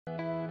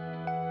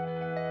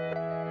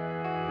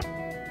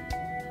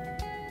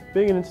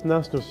Being an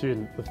international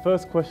student, the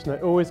first question I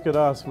always get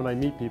asked when I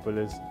meet people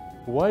is,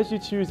 why did you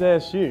choose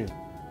ASU?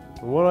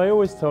 And what I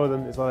always tell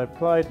them is that I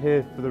applied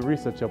here for the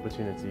research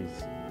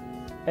opportunities.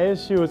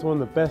 ASU is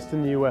one of the best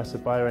in the US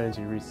at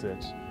bioenergy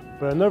research,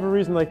 but another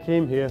reason I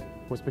came here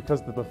was because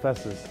of the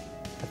professors.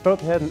 I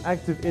felt they had an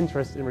active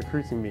interest in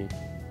recruiting me,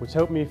 which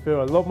helped me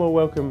feel a lot more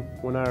welcome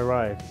when I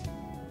arrived.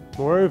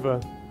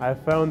 Moreover, I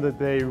have found that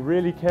they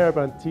really care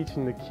about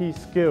teaching the key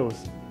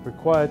skills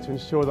required to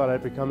ensure that I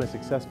become a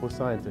successful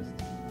scientist.